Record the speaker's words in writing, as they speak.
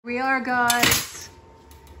We are, guys,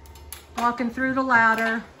 walking through the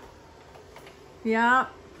ladder. Yeah.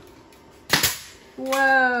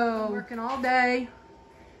 Whoa, working all day.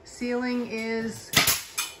 Ceiling is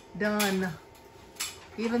done.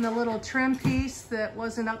 Even the little trim piece that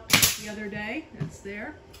wasn't up the other day, it's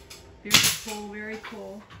there. Very cool, very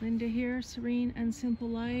cool. Linda here, Serene and Simple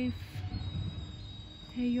Life.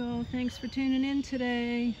 Hey y'all, thanks for tuning in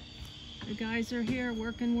today. The guys are here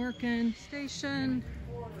working. Station.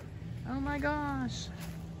 Oh my gosh.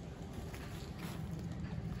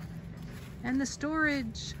 And the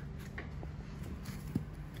storage.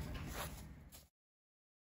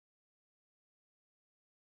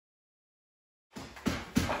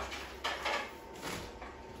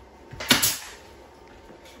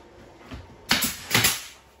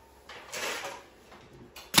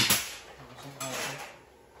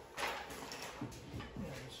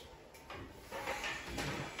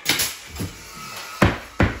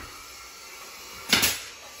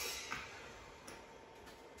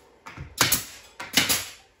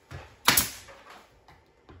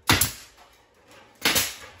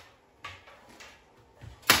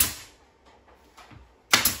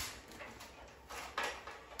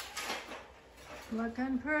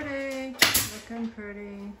 Looking pretty, looking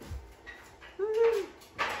pretty. Woo.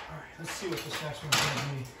 Alright, let's see what this next one's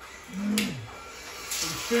gonna be.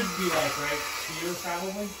 It should be like right here,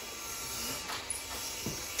 probably.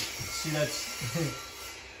 See,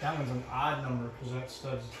 that one's an odd number because that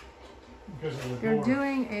stud's because of the door. You're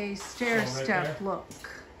doing a stair step look.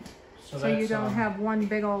 So you don't have one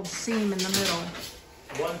big old seam in the middle.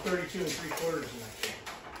 132 3/4 in that.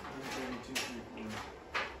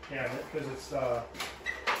 Yeah, because it's the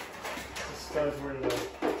studs where the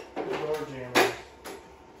door jamb is.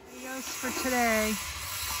 Videos for today.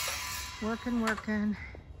 Working.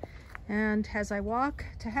 And as I walk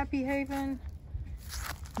to Happy Haven,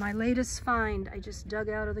 my latest find I just dug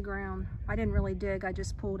out of the ground. I didn't really dig, I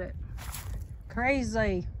just pulled it.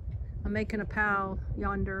 Crazy. I'm making a pal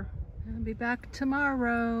yonder. I'll be back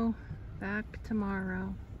tomorrow.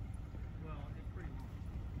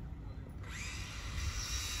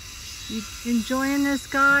 You enjoying this,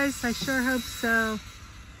 guys? I sure hope so.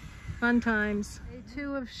 Fun times. Day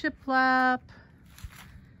 2 of shiplap.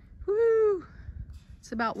 Woo!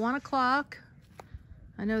 It's about 1 o'clock.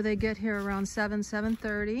 I know they get here around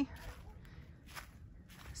 7:30.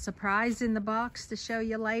 Surprise in the box to show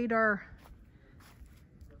you later.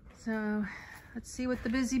 So let's see what the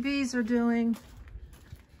busy bees are doing.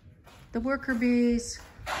 The worker bees.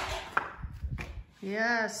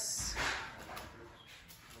 Yes.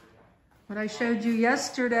 What I showed you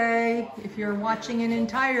yesterday, if you're watching in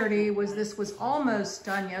entirety, was this was almost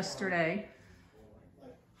done yesterday.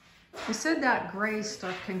 I said that gray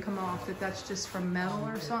stuff can come off, that's just from metal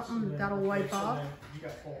or something, that'll wipe off.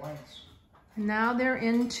 And now they're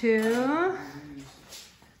into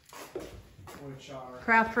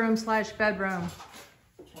craft room / bedroom.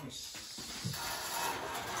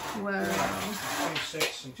 Whoa.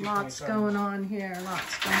 Lots going on here,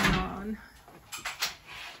 lots going on.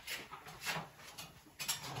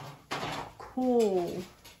 Cool.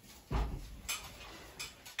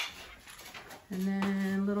 And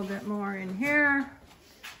then a little bit more in here.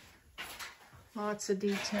 Lots of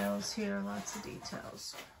details here, lots of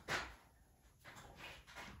details.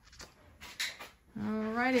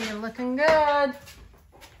 Alrighty, looking good.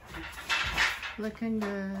 Looking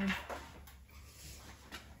good.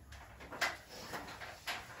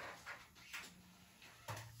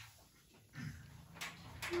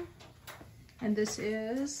 And this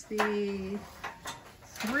is the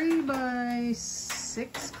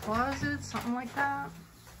 3x6 closet, something like that.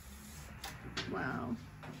 Wow.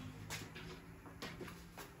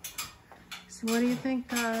 So what do you think,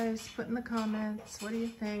 guys? Put in the comments, what do you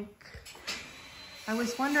think? I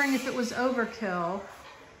was wondering if it was overkill.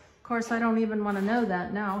 Of course, I don't even want to know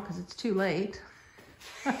that now because it's too late.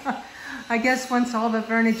 I guess once all the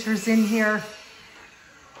furniture's in here,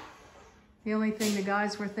 the only thing the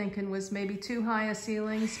guys were thinking was maybe too high a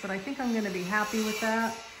ceilings, but I think I'm going to be happy with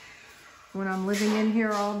that when I'm living in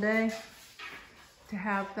here all day, to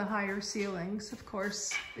have the higher ceilings. Of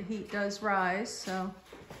course, the heat does rise, so.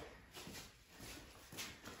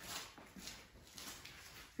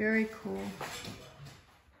 Very cool.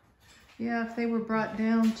 Yeah, if they were brought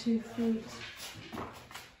down 2 feet,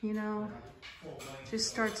 you know, just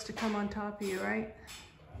starts to come on top of you, right?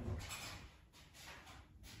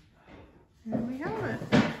 There we have it.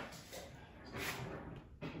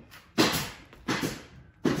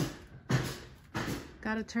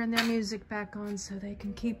 Got to turn their music back on so they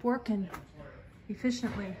can keep working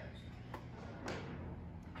efficiently.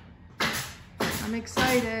 I'm I'm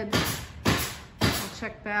excited. I'll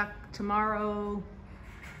check back tomorrow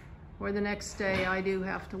or the next day. I do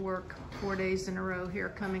have to work 4 days in a row here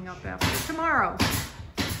coming up after tomorrow.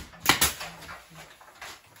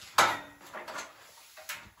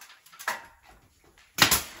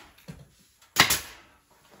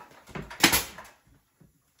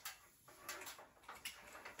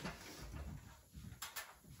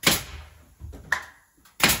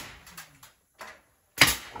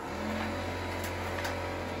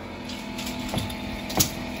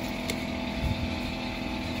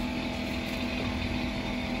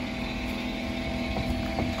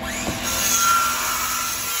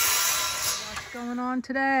 On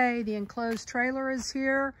today, the enclosed trailer is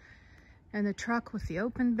here and the truck with the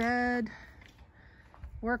open bed,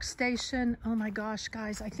 workstation. Oh my gosh,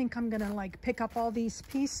 guys, I think I'm gonna like pick up all these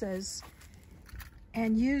pieces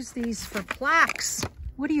and use these for plaques.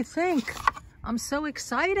 What do you think? I'm so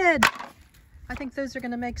excited. I think those are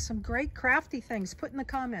gonna make some great crafty things. Put in the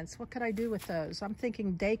comments, what could I do with those? I'm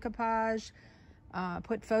thinking decoupage,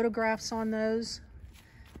 put photographs on those,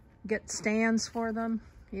 get stands for them.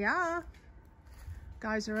 Yeah.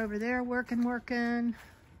 Guys are over there working.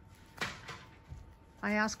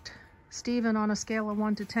 I asked Steven on a scale of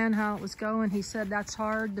 1 to 10 how it was going. He said that's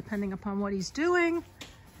hard depending upon what he's doing.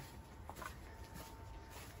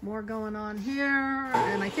 More going on here.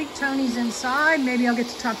 And I think Tony's inside. Maybe I'll get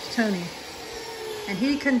to talk to Tony. And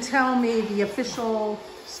he can tell me the official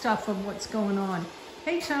stuff of what's going on.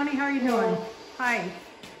 Hey Tony, how are you doing? Hi.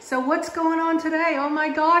 So what's going on today? Oh my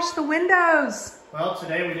gosh, the windows. Well,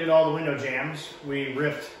 today we did all the window jams. We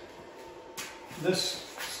ripped this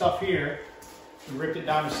stuff here. We ripped it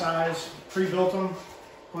down to size, pre-built them,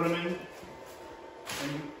 put them in,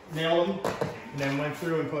 and nailed them, and then went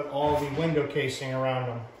through and put all the window casing around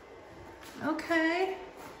them. Okay.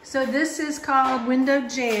 So this is called window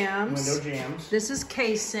jams. Window jams. This is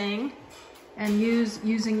casing and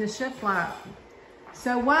using the shiplap.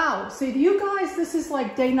 So wow. So you guys, this is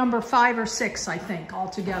like day number 5 or 6, I think,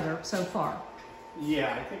 altogether so far.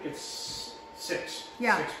 Yeah, I think it's 6.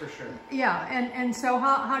 Yeah. 6 for sure. Yeah, and so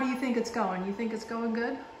how do you think it's going? You think it's going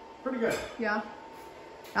good? Pretty good. Yeah.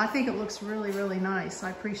 I think it looks really, really nice. I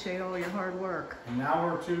appreciate all your hard work. And now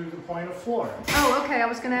we're to the point of flooring. Oh, okay. I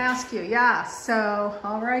was going to ask you. Yeah. So,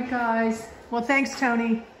 all right, guys. Well, thanks,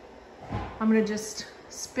 Tony. I'm going to just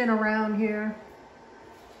spin around here.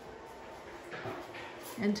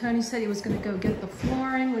 And Tony said he was going to go get the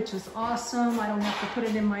flooring, which is awesome. I don't have to put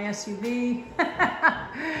it in my SUV.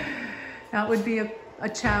 That would be a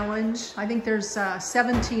challenge. I think there's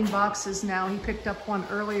 17 boxes now. He picked up one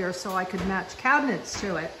earlier so I could match cabinets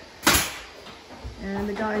to it. And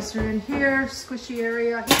the guys are in here, squishy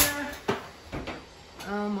area here.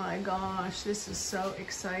 Oh my gosh, this is so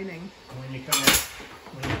exciting. When you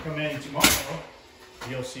come in tomorrow,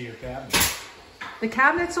 you'll see your cabinet. The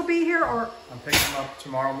cabinets will be here, or? I'm picking them up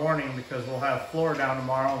tomorrow morning because we'll have floor down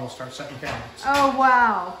tomorrow and we'll start setting cabinets. Oh,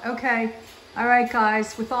 wow. Okay. All right,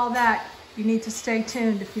 guys. With all that, you need to stay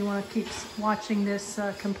tuned if you want to keep watching this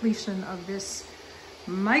completion of this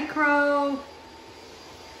micro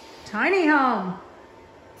tiny home.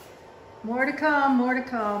 More to come, more to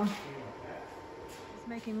come. He's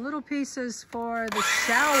making little pieces for the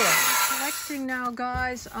shower. Collecting now,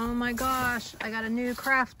 guys. Oh my gosh. I got a new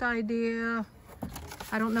craft idea.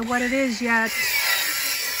 I don't know what it is yet,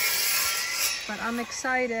 but I'm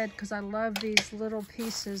excited because I love these little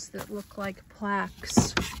pieces that look like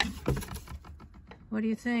plaques. What do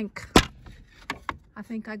you think? I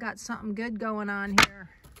think I got something good going on here.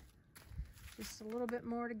 Just a little bit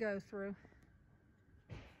more to go through.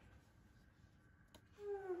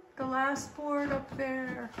 Glass board up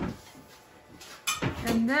there.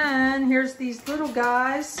 And then here's these little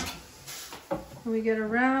guys. We get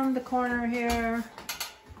around the corner here.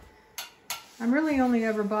 I'm really only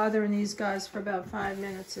ever bothering these guys for about 5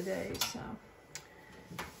 minutes a day, so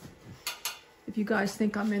if you guys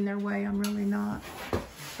think I'm in their way, I'm really not,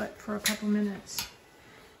 but for a couple minutes.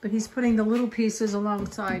 But he's putting the little pieces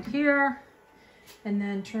alongside here and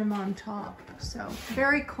then trim on top. So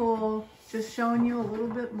very cool. Just showing you a little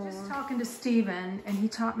bit more. Just talking to Steven, and he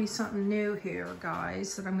taught me something new here,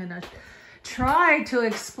 guys, that I'm gonna try to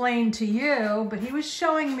explain to you, but he was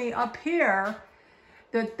showing me up here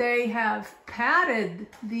that they have padded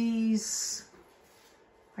these,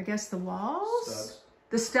 I guess the walls? Studs.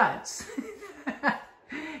 The studs.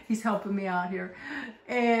 He's helping me out here.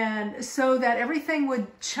 And so that everything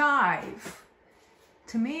would chive.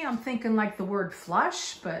 To me, I'm thinking like the word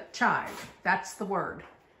flush, but chive, that's the word.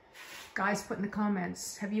 Guys, put in the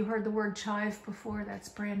comments, have you heard the word chive before? That's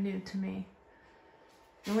brand new to me.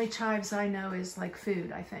 The only chives I know is like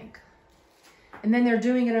food, I think. And then they're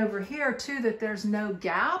doing it over here too, that there's no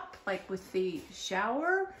gap, like with the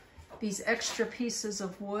shower, these extra pieces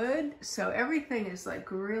of wood. So everything is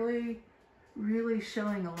like really, really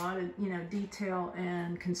showing a lot of, you know, detail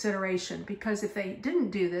and consideration. Because if they didn't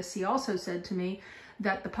do this, he also said to me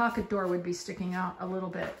that the pocket door would be sticking out a little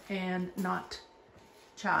bit and not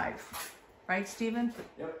chive. Right, Stephen?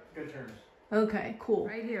 Yep, good turns. Okay, cool.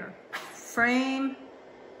 Right here. Frame,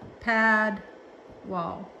 pad,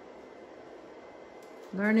 wall.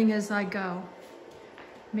 Learning as I go.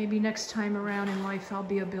 Maybe next time around in life I'll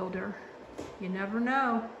be a builder. You never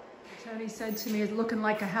know. Tony said to me, it's looking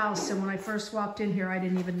like a house, and when I first walked in here, I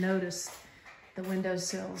didn't even notice the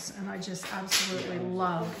windowsills, and I just absolutely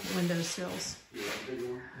love windowsills.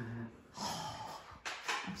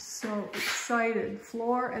 I'm so excited.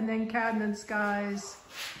 Floor and then cabinets, guys.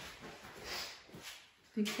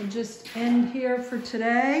 We can just end here for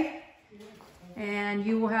today. And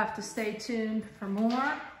you will have to stay tuned for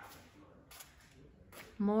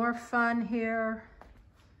more fun here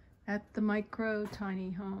at the micro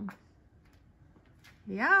tiny home.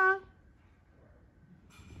 Yeah.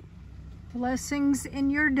 Blessings in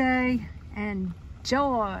your day and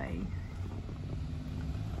joy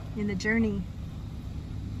in the journey.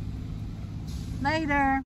 Later.